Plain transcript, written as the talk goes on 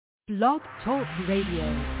Blog Talk Radio.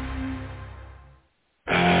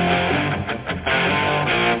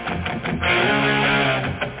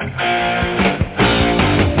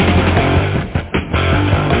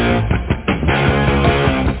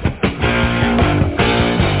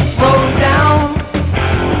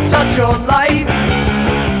 Your life,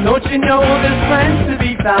 don't you know there's friends to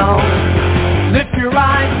be found? Lift your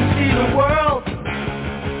eyes and see the world.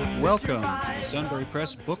 Welcome to the Sunbury Press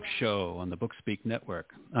Book Show on the Bookspeak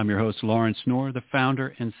Network. I'm your host, Lawrence Knorr, the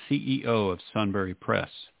founder and CEO of Sunbury Press.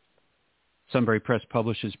 Sunbury Press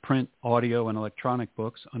publishes print, audio, and electronic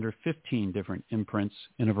books under 15 different imprints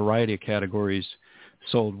in a variety of categories,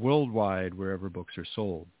 sold worldwide wherever books are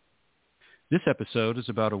sold. This episode is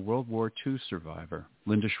about a World War II survivor,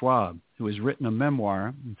 Linda Schwab, who has written a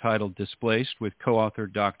memoir entitled Displaced with co-author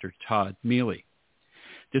Dr. Todd Mealy.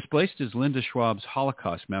 Displaced is Linda Schwab's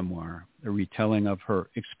Holocaust Memoir, a retelling of her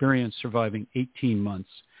experience surviving 18 months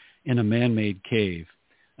in a man-made cave,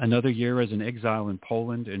 another year as an exile in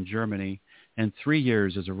Poland and Germany, and 3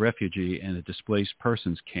 years as a refugee in a Displaced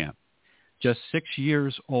Persons Camp. Just 6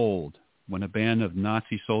 years old when a band of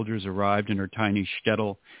Nazi soldiers arrived in her tiny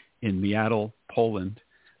shtetl in Myadel, Poland,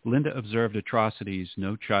 Linda observed atrocities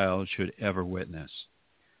no child should ever witness.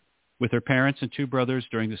 With her parents and 2 brothers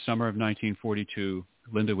during the summer of 1942,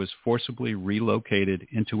 Linda was forcibly relocated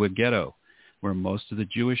into a ghetto where most of the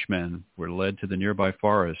Jewish men were led to the nearby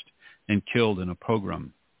forest and killed in a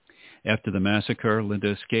pogrom. After the massacre, Linda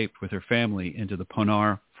escaped with her family into the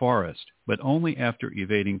Ponar forest, but only after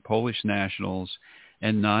evading Polish nationals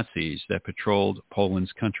and Nazis that patrolled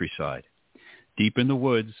Poland's countryside. Deep in the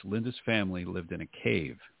woods, Linda's family lived in a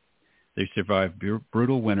cave. They survived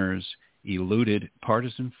brutal winters, eluded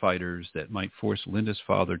partisan fighters that might force Linda's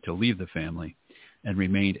father to leave the family, and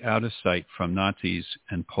remained out of sight from Nazis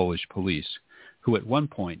and Polish police, who at one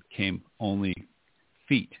point came only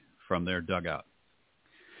feet from their dugout.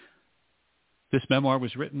 This memoir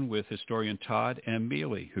was written with historian Todd M.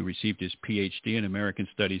 Mealy, who received his Ph.D. in American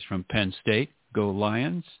Studies from Penn State, Go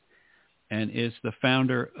Lions, and is the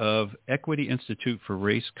founder of Equity Institute for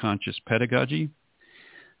Race-Conscious Pedagogy.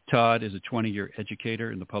 Todd is a 20-year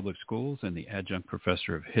educator in the public schools and the adjunct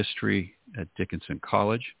professor of history at Dickinson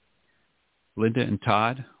College. Linda and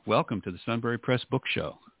Todd, welcome to the Sunbury Press Book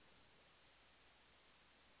Show.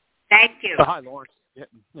 Thank you. Hi, Lawrence.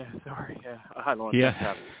 Sorry. Hi, Lawrence.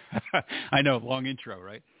 Yeah, I know, long intro,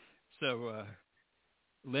 right? So,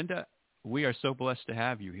 Linda, we are so blessed to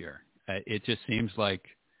have you here. It just seems like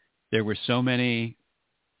there were so many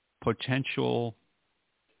potential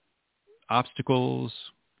obstacles,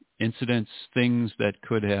 incidents, things that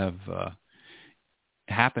could have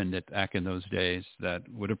happened back in those days that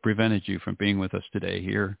would have prevented you from being with us today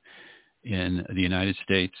here in the United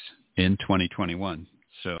States in 2021.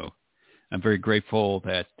 So I'm very grateful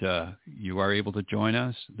that you are able to join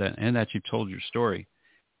us and that you told your story.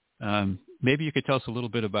 Maybe you could tell us a little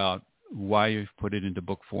bit about why you've put it into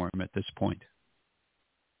book form at this point.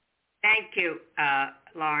 Thank you,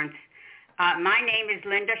 Lawrence. My name is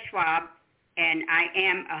Linda Schwab, and I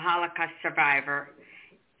am a Holocaust survivor.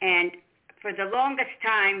 And for the longest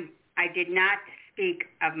time, I did not speak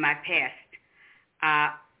of my past.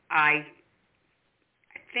 I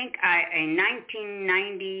think in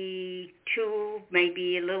 1992,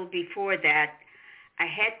 maybe a little before that, I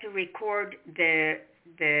had to record the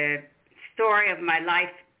story of my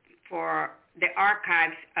life for the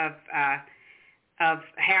archives of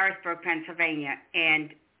Harrisburg, Pennsylvania,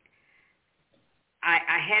 and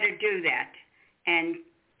I had to do that, and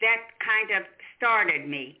that kind of started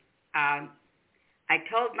me. I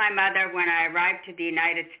told my mother when I arrived to the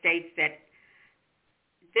United States that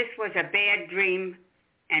this was a bad dream,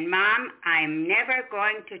 and Mom, I'm never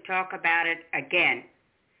going to talk about it again.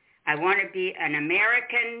 I want to be an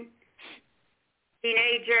American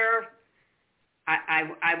teenager.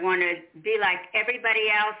 I want to be like everybody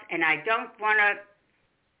else, and I don't want to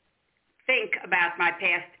think about my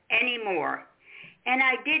past anymore. And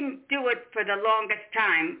I didn't do it for the longest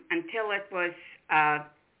time until it was,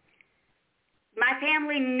 my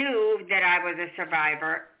family knew that I was a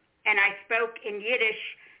survivor, and I spoke in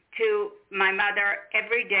Yiddish to my mother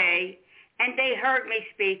every day, and they heard me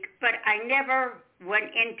speak, but I never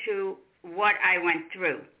went into what I went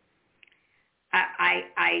through.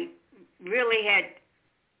 I really had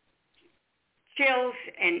chills,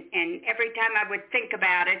 and every time I would think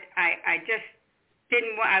about it, I just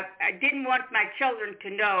didn't want my children to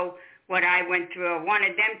know what I went through. I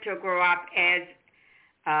wanted them to grow up as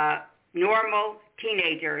normal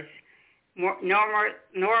teenagers,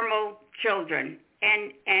 normal children,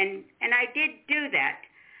 and I did do that.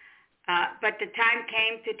 But the time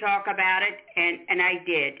came to talk about it, and I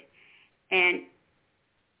did. And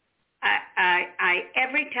I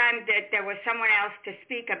every time that there was someone else to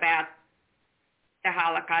speak about the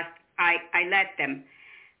Holocaust, I let them.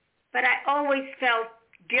 But I always felt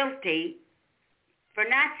guilty for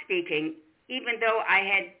not speaking, even though I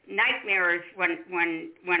had nightmares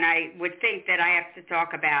when I would think that I have to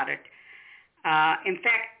talk about it. In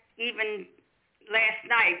fact, even last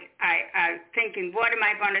night, I thinking, what am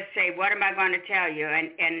I going to say? What am I going to tell you?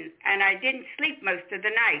 And I didn't sleep most of the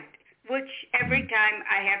night, which every time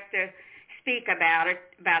I have to speak about it,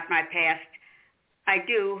 about my past, I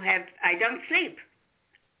don't sleep.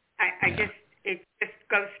 It just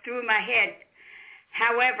goes through my head.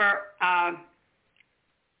 However,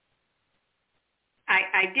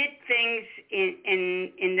 I did things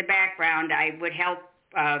in the background. I would help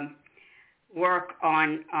work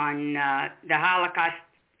on the Holocaust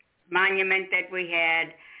monument that we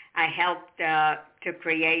had. I helped to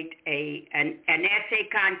create an essay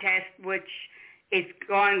contest, which is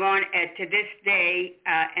going on to this day,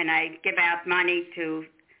 and I give out money to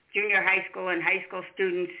junior high school and high school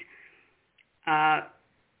students.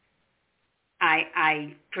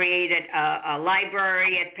 I created a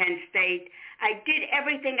library at Penn State. I did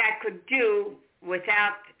everything I could do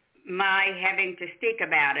without my having to speak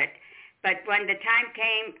about it. But when the time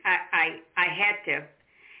came, I had to.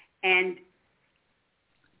 And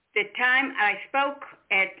the time I spoke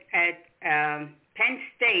at Penn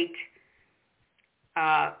State,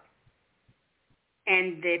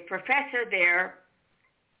 and the professor there,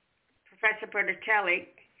 Professor Bertelli,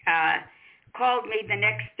 called me the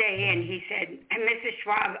next day, and he said, Mrs.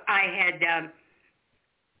 Schwab, I had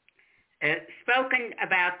spoken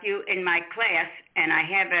about you in my class, and I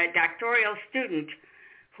have a doctoral student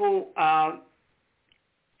who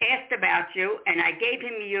asked about you, and I gave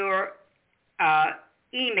him your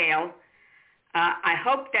email. I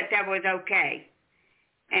hope that was okay.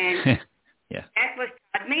 And yeah. That was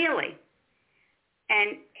Todd Mealy.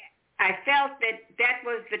 And I felt that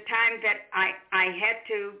was the time that I had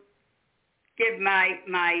to give my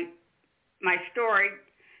story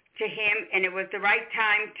to him, and it was the right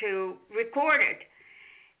time to record it.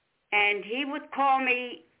 And he would call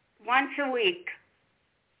me once a week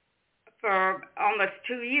for almost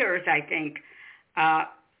 2 years, I think,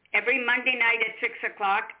 every Monday night at 6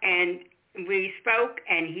 o'clock, and we spoke,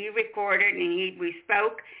 and he recorded, and we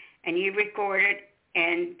spoke, and he recorded,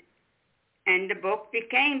 and the book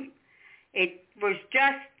it was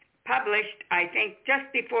just published, I think,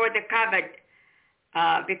 just before the COVID,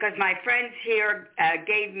 because my friends here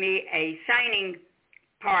gave me a signing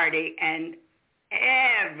party, and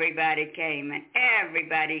everybody came, and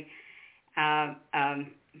everybody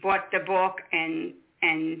bought the book, and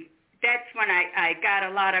that's when I got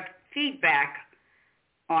a lot of feedback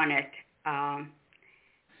on it.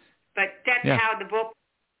 But that's how the book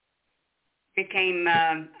became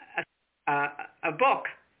a book.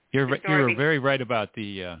 You were very right about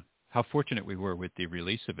the how fortunate we were with the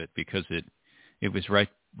release of it, because it was right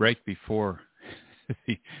before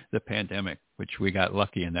the pandemic, which we got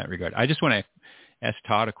lucky in that regard. I just want to ask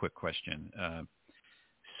Todd a quick question.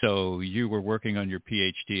 So you were working on your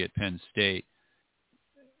Ph.D. at Penn State.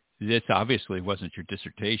 This obviously wasn't your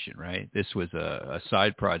dissertation, right? This was a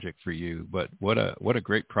side project for you, but what a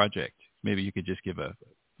great project. Maybe you could just give a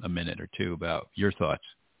minute or two about your thoughts.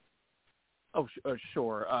 Oh,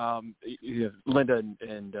 sure. Linda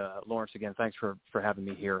and Lawrence, again, thanks for having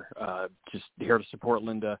me here. Just here to support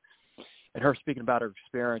Linda and her speaking about her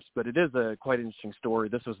experience. But it is a quite interesting story.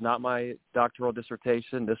 This was not my doctoral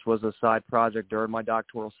dissertation. This was a side project during my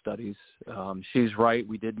doctoral studies. She's right.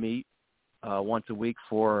 We did meet once a week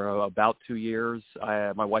for about 2 years.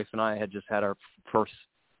 My wife and I had just had our first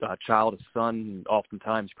child, a son, and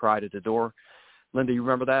oftentimes cried at the door. Linda, you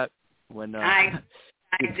remember that? When I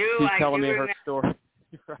do. She's telling me her remember. story,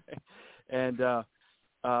 right? And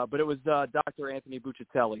but it was Dr. Anthony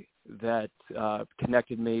Buccitelli that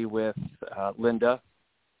connected me with Linda.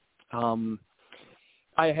 I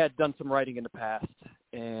had done some writing in the past,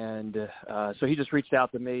 and so he just reached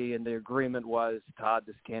out to me, and the agreement was, Todd,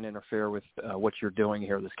 this can't interfere with what you're doing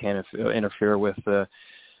here. This can't interfere with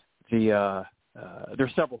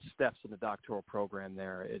there's several steps in the doctoral program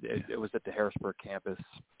there. It was at the Harrisburg campus.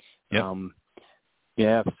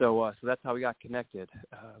 Yep. So that's how we got connected.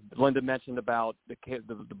 Linda mentioned about the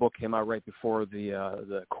book came out right before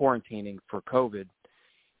the quarantining for COVID,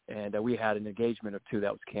 and we had an engagement or two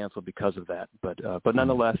that was canceled because of that. But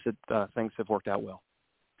nonetheless, things have worked out well.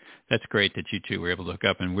 That's great that you two were able to hook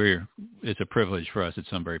up, and it's a privilege for us at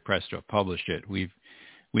Sunbury Press to have published it. We've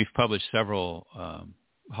published several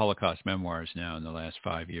Holocaust memoirs now in the last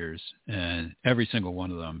 5 years, and every single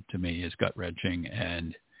one of them to me is gut-wrenching,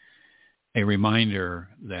 and a reminder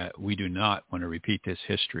that we do not want to repeat this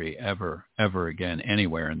history ever again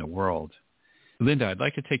anywhere in the world. Linda, I'd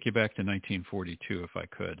like to take you back to 1942 if I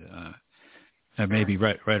could. Maybe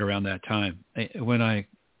right around that time. When I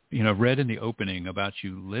read in the opening about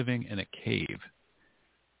you living in a cave,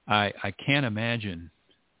 I can't imagine,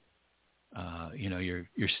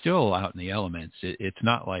 you're still out in the elements. It's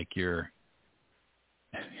not like it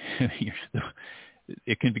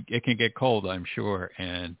can get cold, I'm sure.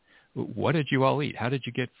 And what did you all eat? How did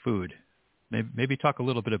you get food? Maybe talk a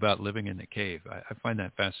little bit about living in the cave. I find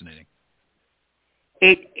that fascinating.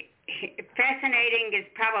 Fascinating is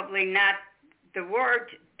probably not the word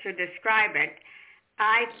to describe it.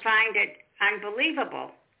 I find it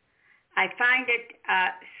unbelievable. I find it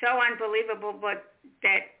so unbelievable, but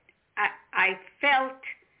that I felt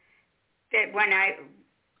that when I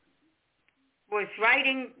was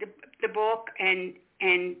writing the book and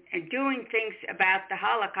doing things about the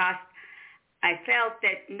Holocaust, I felt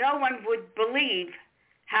that no one would believe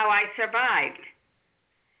how I survived.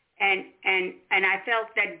 And I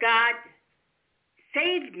felt that God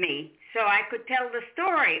saved me so I could tell the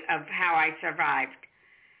story of how I survived.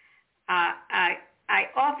 I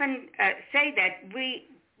often say that we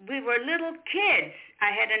were little kids.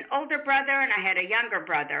 I had an older brother and I had a younger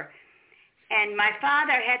brother. And my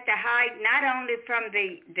father had to hide not only from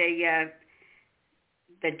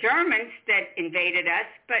the Germans that invaded us,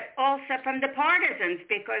 but also from the partisans,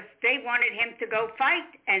 because they wanted him to go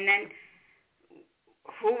fight, and then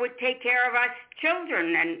who would take care of us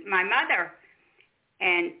children and my mother?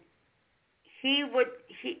 And he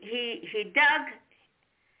dug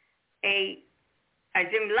a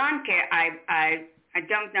Zimlanke. I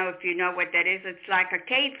don't know if you know what that is. It's like a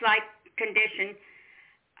cave-like condition,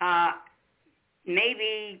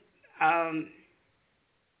 maybe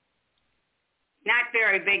not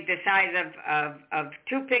very big, the size of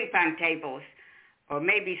 2 ping pong tables, or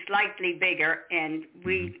maybe slightly bigger. And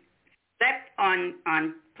we slept on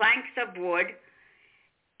planks of wood,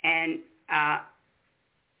 and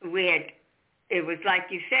it was like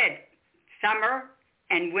you said, summer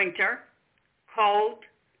and winter, cold.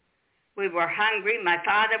 We were hungry. My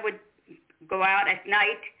father would go out at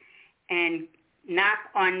night and knock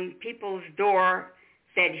on people's door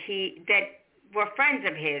that were friends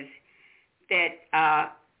of his,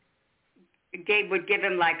 that would give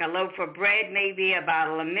him like a loaf of bread, maybe a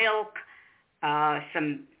bottle of milk,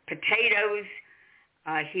 some potatoes.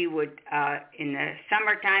 He would, in the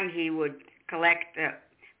summertime, he would collect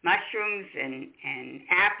mushrooms and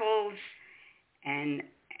apples and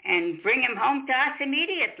bring them home to us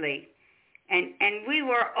immediately. And we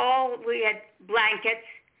had blankets,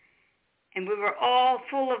 and we were all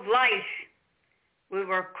full of lice. We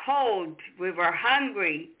were cold, we were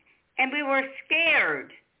hungry, and we were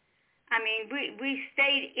scared. I mean, we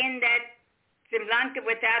stayed in that Zimlanke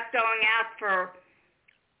without going out for,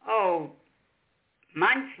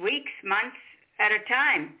 months at a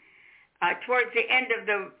time. Towards the end of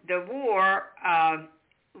the war,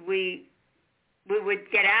 we would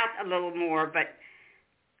get out a little more, but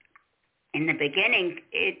in the beginning,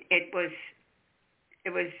 it was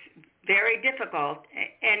very difficult,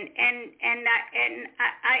 and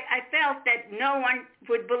I felt that no one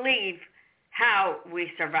would believe how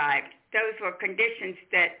we survived. Those were conditions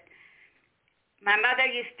that my mother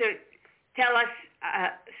used to tell us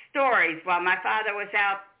stories while my father was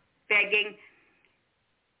out begging,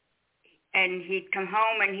 and he'd come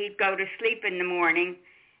home and he'd go to sleep in the morning,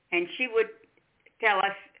 and she would tell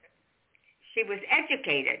us. She was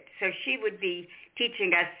educated, so she would be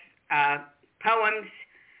teaching us poems,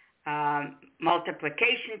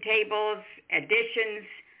 multiplication tables, additions,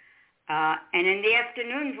 and in the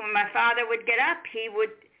afternoons when my father would get up, he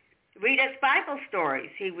would read us Bible stories.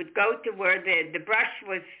 He would go to where the brush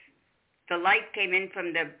was, the light came in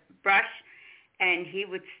from the brush, and he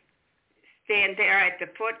would stand there at the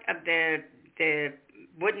foot of the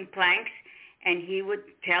wooden planks, and he would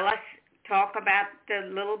talk about the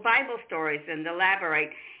little Bible stories and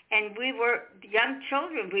elaborate. And we were young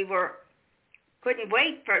children. We couldn't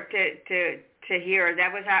wait to hear.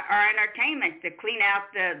 That was our entertainment, to clean out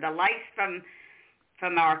the lice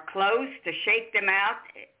from our clothes, to shake them out.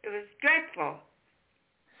 It was dreadful.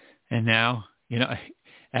 And now,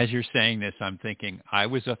 as you're saying this, I'm thinking, I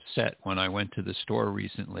was upset when I went to the store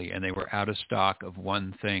recently and they were out of stock of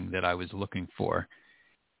one thing that I was looking for.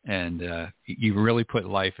 And you really put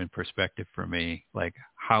life in perspective for me, like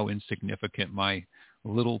how insignificant my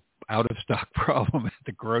little out-of-stock problem at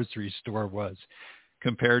the grocery store was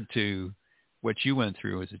compared to what you went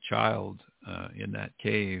through as a child in that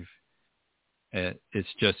cave. It's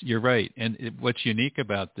just, you're right. And what's unique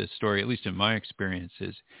about this story, at least in my experience,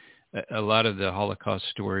 is a lot of the Holocaust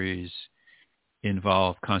stories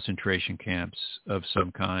involve concentration camps of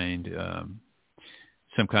some kind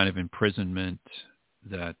of imprisonment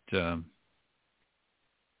that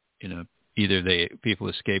either people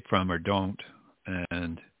escape from or don't,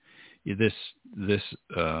 and this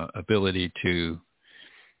ability to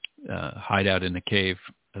hide out in the cave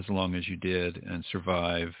as long as you did and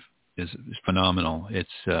survive is phenomenal.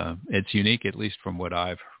 It's unique, at least from what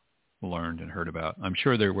I've learned and heard about. I'm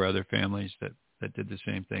sure there were other families that did the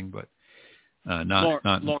same thing, but not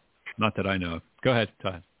that I know of. Go ahead,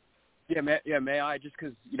 Todd. May I? Just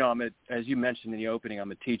because as you mentioned in the opening,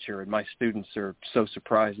 I'm a teacher, and my students are so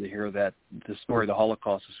surprised to hear that the story of the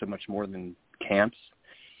Holocaust is so much more than camps.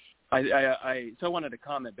 So I wanted to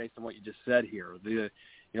comment based on what you just said here.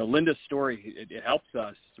 Linda's story, it helps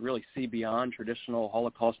us really see beyond traditional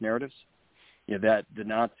Holocaust narratives. That the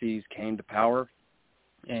Nazis came to power,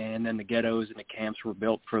 and then the ghettos and the camps were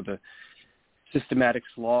built for the systematic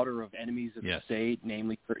slaughter of enemies of the state,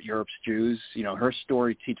 namely Europe's Jews. Her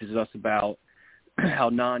story teaches us about how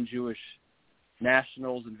non-Jewish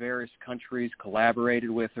nationals in various countries collaborated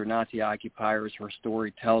with their Nazi occupiers. Her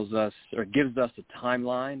story tells us, or gives us, a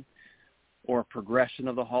timeline or a progression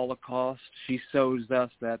of the Holocaust. She shows us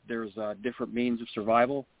that there's different means of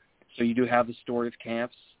survival. So you do have the story of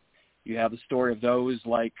camps. You have the story of those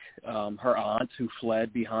like her aunt who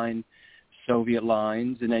fled behind Soviet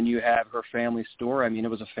lines, and then you have her family story. I mean, it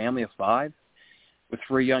was a family of 5 with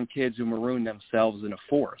 3 young kids who marooned themselves in a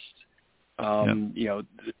forest. The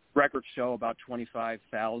records show about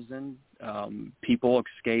 25,000 people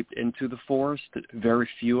escaped into the forest. Very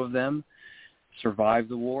few of them survived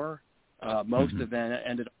the war. Most of them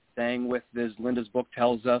ended up staying with, as Linda's book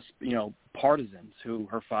tells us, partisans who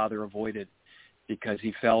her father avoided because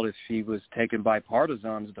he felt if he was taken by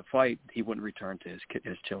partisans to fight, he wouldn't return to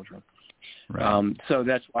his children. Right. So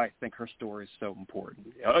that's why I think her story is so important.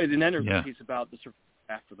 And then there's a piece about the survival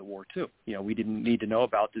after the war too. We didn't need to know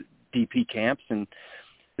about the DP camps and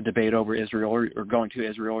the debate over Israel or going to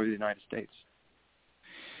Israel or the United States.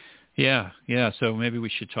 Yeah. So maybe we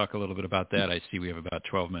should talk a little bit about that. I see we have about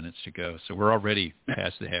 12 minutes to go, so we're already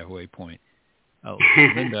past the halfway point.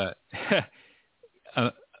 Linda,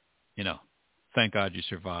 thank God you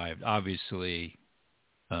survived. Obviously,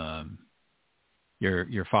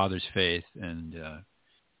 your father's faith and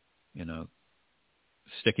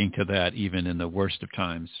sticking to that even in the worst of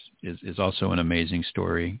times is also an amazing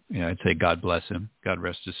story. I'd say God bless him. God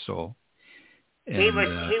rest his soul. And, he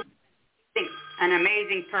was an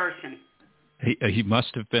amazing person. He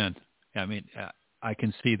must have been. I mean, I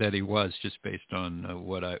can see that he was, just based on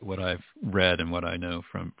what I've read and what I know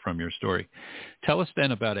from your story. Tell us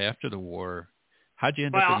then about after the war. How'd you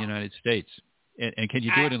end up in the United States? And can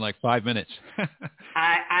you do it in like 5 minutes?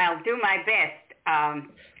 I'll do my best.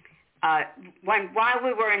 While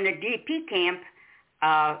we were in the DP camp,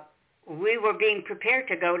 we were being prepared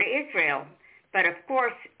to go to Israel. But of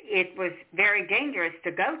course, it was very dangerous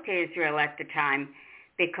to go to Israel at the time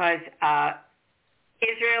because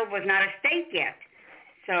Israel was not a state yet.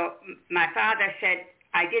 So my father said,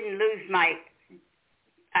 I saved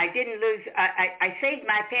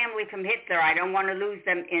my family from Hitler. I don't want to lose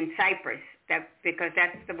them in Cyprus, because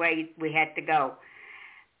that's the way we had to go.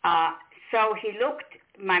 So he looked.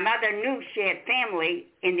 My mother knew she had family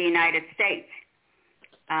in the United States.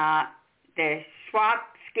 The Schwab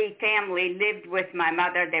family lived with my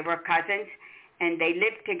mother. They were cousins, and they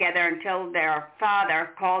lived together until their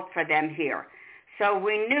father called for them here. So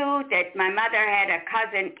we knew that my mother had a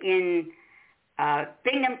cousin in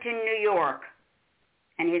Binghamton, New York,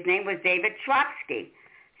 and his name was David Schwabsky.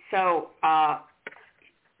 So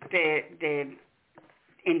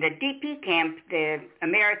in the DP camp, the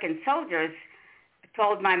American soldiers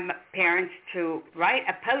told my parents to write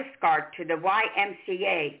a postcard to the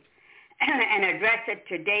YMCA and address it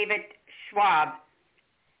to David Schwab.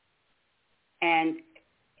 And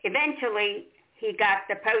eventually he got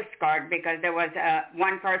the postcard because there was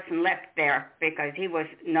one person left there because he was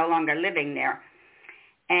no longer living there.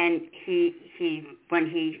 And he when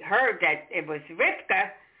he heard that it was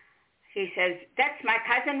Rivka, he says, that's my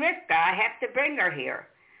cousin Rivka. I have to bring her here.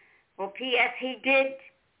 Well, P.S., he did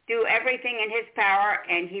do everything in his power,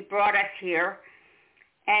 and he brought us here.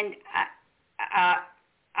 And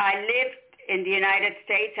I lived in the United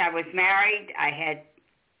States. I was married. I had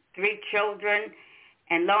 3 children.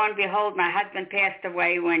 And lo and behold, my husband passed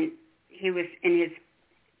away when he was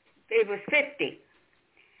 50.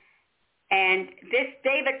 And this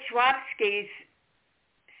David Schwabsky's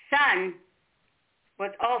son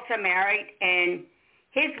was also married, and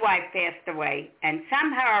his wife passed away. And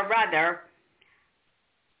somehow or other,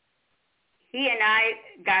 he and I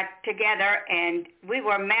got together, and we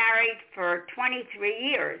were married for 23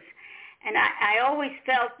 years. And I always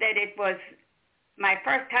felt that it was my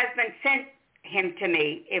first husband sent him to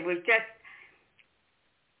me. It was just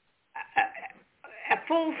a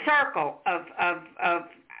full circle of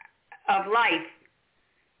life.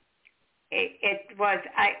 It was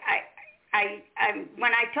I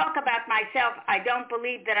when I talk about myself, I don't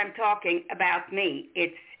believe that I'm talking about me.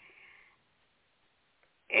 It's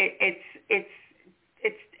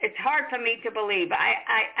hard for me to believe.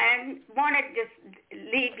 I want to just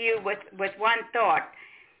leave you with one thought.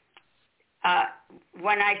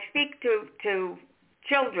 When I speak to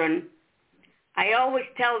children, I always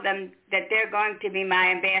tell them that they're going to be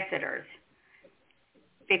my ambassadors,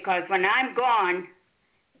 because when I'm gone,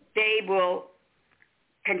 they will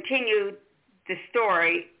continue the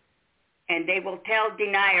story, and they will tell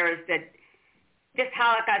deniers that this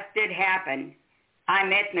Holocaust did happen. I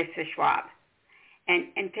met Mr. Schwab.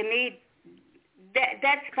 And to me,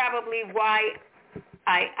 that's probably why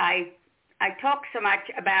I talk so much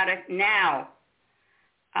about it now.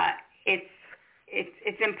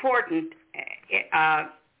 It's important. I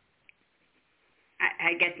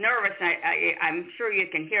get nervous. I'm sure you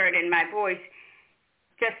can hear it in my voice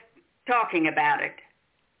just talking about it.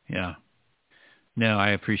 Yeah. No,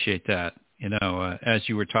 I appreciate that. As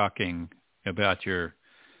you were talking about your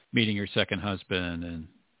meeting your second husband, and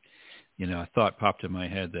a thought popped in my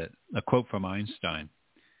head, that a quote from Einstein: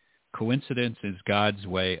 "Coincidence is God's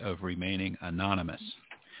way of remaining anonymous."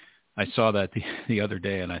 I saw that the other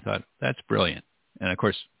day, and I thought, that's brilliant. And of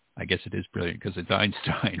course, I guess it is brilliant because it's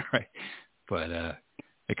Einstein, right? But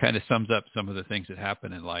it kind of sums up some of the things that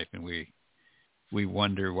happen in life, and we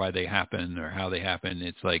wonder why they happen or how they happen.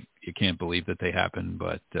 It's like you can't believe that they happen,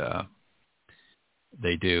 but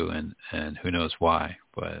they do, and who knows why.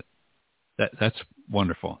 But that's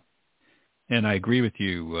wonderful. And I agree with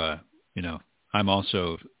you. I'm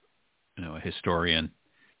also, a historian,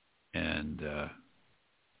 and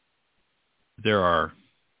there are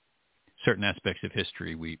certain aspects of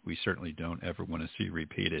history we certainly don't ever want to see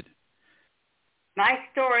repeated. My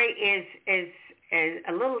story is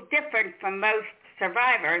a little different from most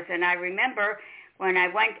survivors, and I remember when I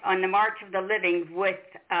went on the March of the Living with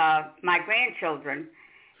my grandchildren,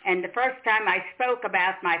 and the first time I spoke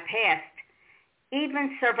about my past,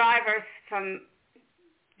 even survivors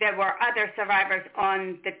there were other survivors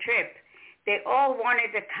on the trip, they all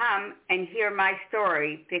wanted to come and hear my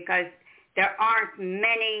story, because there aren't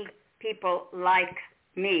many people like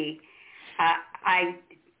me. I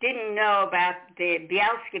didn't know about the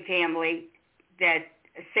Bielski family that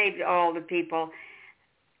saved all the people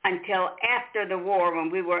until after the war, when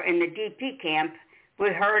we were in the DP camp. We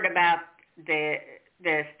heard about the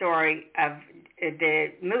story of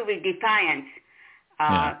the movie Defiance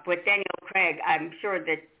with Daniel Craig. I'm sure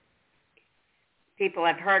that people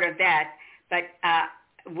have heard of that, but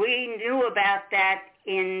we knew about that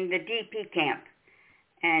in the DP camp,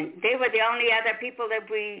 and they were the only other people that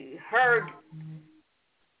we heard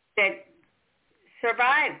that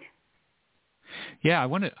survived. Yeah, I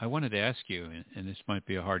wanted to ask you, and this might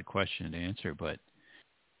be a hard question to answer, but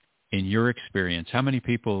in your experience, how many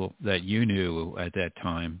people that you knew at that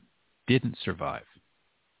time didn't survive?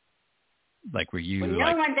 Like, were you? Well,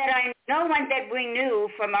 no one that we knew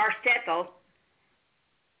from our shtetl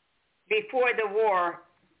before the war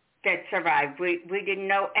that survived. We didn't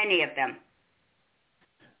know any of them.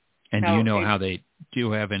 And do you know how they? Do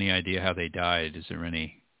you have any idea how they died? Is there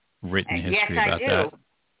any written history about that? Yes, I do.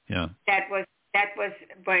 Yeah. That was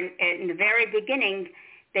when, in the very beginning,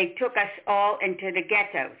 they took us all into the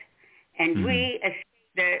ghettos, and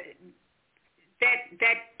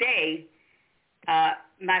that day,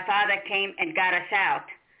 my father came and got us out.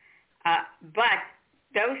 But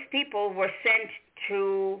those people were sent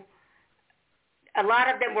to. A lot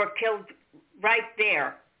of them were killed right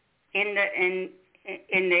there, in the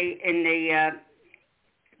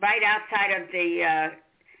right outside of the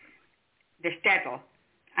shtetl,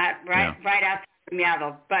 right outside of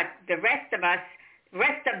Myadel. But the rest of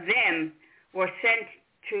them were sent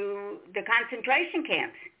to the concentration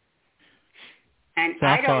camps. And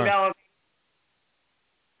I don't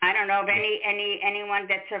know of anyone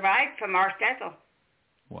that survived from our shtetl.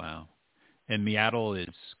 Wow. And Myadel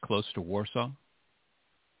is close to Warsaw?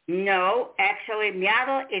 No, actually,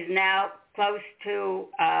 Myadel is now close to,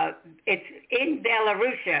 it's in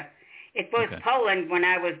Belarusia. It was Poland when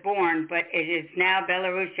I was born, but it is now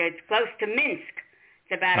Belarusia. It's close to Minsk.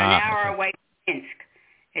 It's about an hour away from Minsk.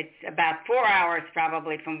 It's about 4 hours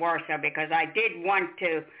probably from Warsaw, because I did want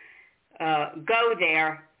to go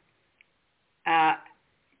there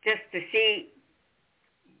just to see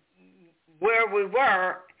where we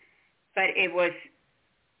were, but it was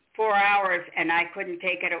 4 hours, and I couldn't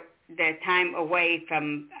take the time away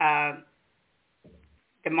from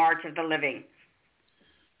the March of the Living.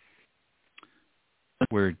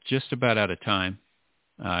 We're just about out of time.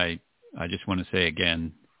 I just want to say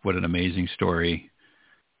again, what an amazing story.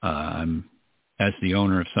 As the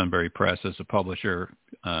owner of Sunbury Press, as a publisher,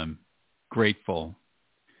 I'm grateful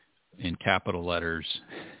in capital letters,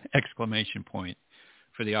 exclamation point,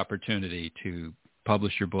 for the opportunity to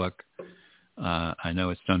publish your book. I know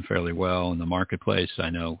it's done fairly well in the marketplace. I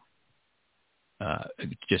know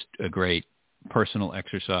just a great personal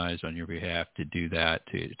exercise on your behalf to do that,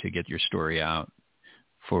 to get your story out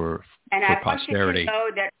for posterity. And I want you to know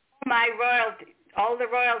that all the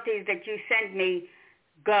royalties that you send me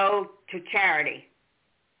go to charity.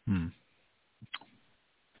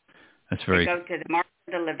 That's very. They go to the March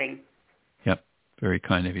of the Living. Yep, very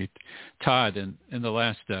kind of you, Todd. In the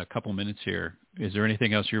last couple minutes here, is there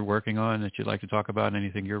anything else you're working on that you'd like to talk about?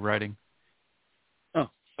 Anything you're writing?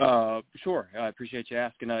 Sure. I appreciate you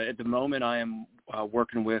asking. At the moment, I am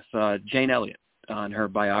working with Jane Elliott on her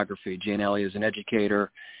biography. Jane Elliott is an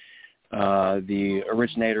educator, the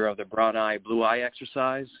originator of the brown eye, blue eye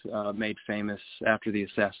exercise, made famous after the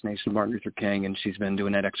assassination of Martin Luther King, and she's been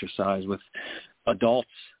doing that exercise with adults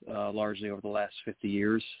largely over the last 50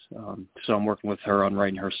 years. So I'm working with her on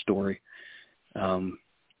writing her story. So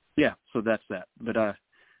that's that. But I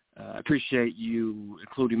appreciate you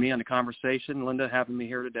including me on the conversation, Linda, having me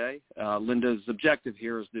here today. Linda's objective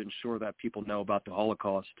here is to ensure that people know about the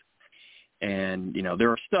Holocaust. And, there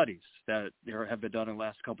are studies that have been done in the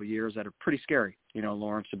last couple of years that are pretty scary,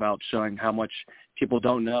 Lawrence, about showing how much people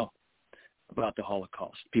don't know about the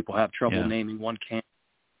Holocaust. People have trouble naming one camp,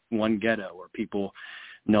 one ghetto, or people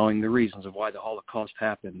knowing the reasons of why the Holocaust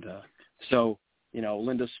happened. So,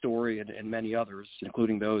 Linda's story and many others,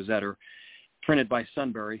 including those that are printed by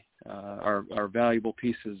Sunbury, are valuable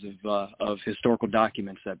pieces of historical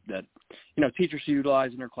documents that teachers should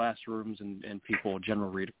utilize in their classrooms and people, general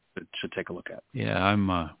readers, should take a look at. Yeah, I'm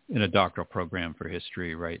in a doctoral program for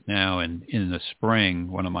history right now, and in the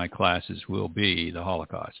spring, one of my classes will be the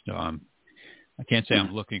Holocaust. So I can't say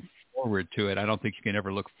I'm looking forward to it. I don't think you can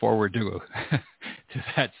ever look forward to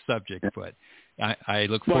that subject, but I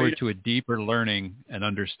look forward to a deeper learning and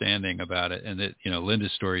understanding about it, and that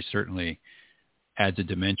Linda's story certainly adds a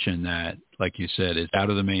dimension that, like you said, is out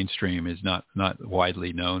of the mainstream, is not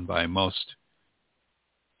widely known by most.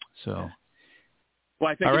 So,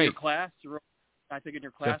 well, I think in your class,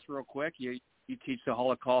 real quick, you teach the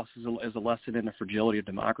Holocaust as a lesson in the fragility of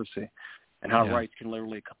democracy and how rights can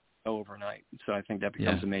literally come overnight. So I think that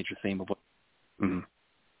becomes a major theme of what. Mm-hmm.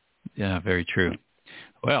 Yeah, very true.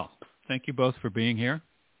 Well, thank you both for being here.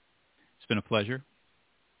 It's been a pleasure.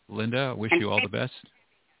 Linda, I wish you all the best.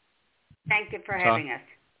 Thank you for having us.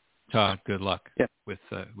 Todd, good luck with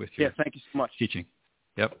your thank you so much. teaching.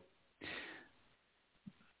 Yep.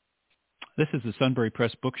 This is the Sunbury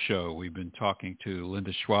Press Book Show. We've been talking to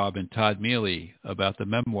Linda Schwab and Todd Mealy about the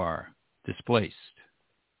memoir, Displaced.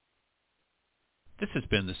 This has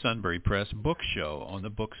been the Sunbury Press Book Show on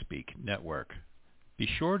the BookSpeak Network. Be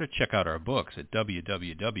sure to check out our books at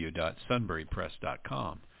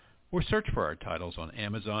www.sunburypress.com or search for our titles on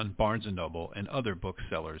Amazon, Barnes & Noble, and other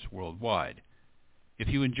booksellers worldwide. If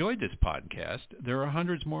you enjoyed this podcast, there are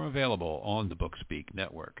hundreds more available on the BookSpeak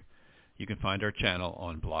Network. You can find our channel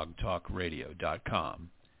on blogtalkradio.com.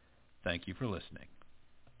 Thank you for listening.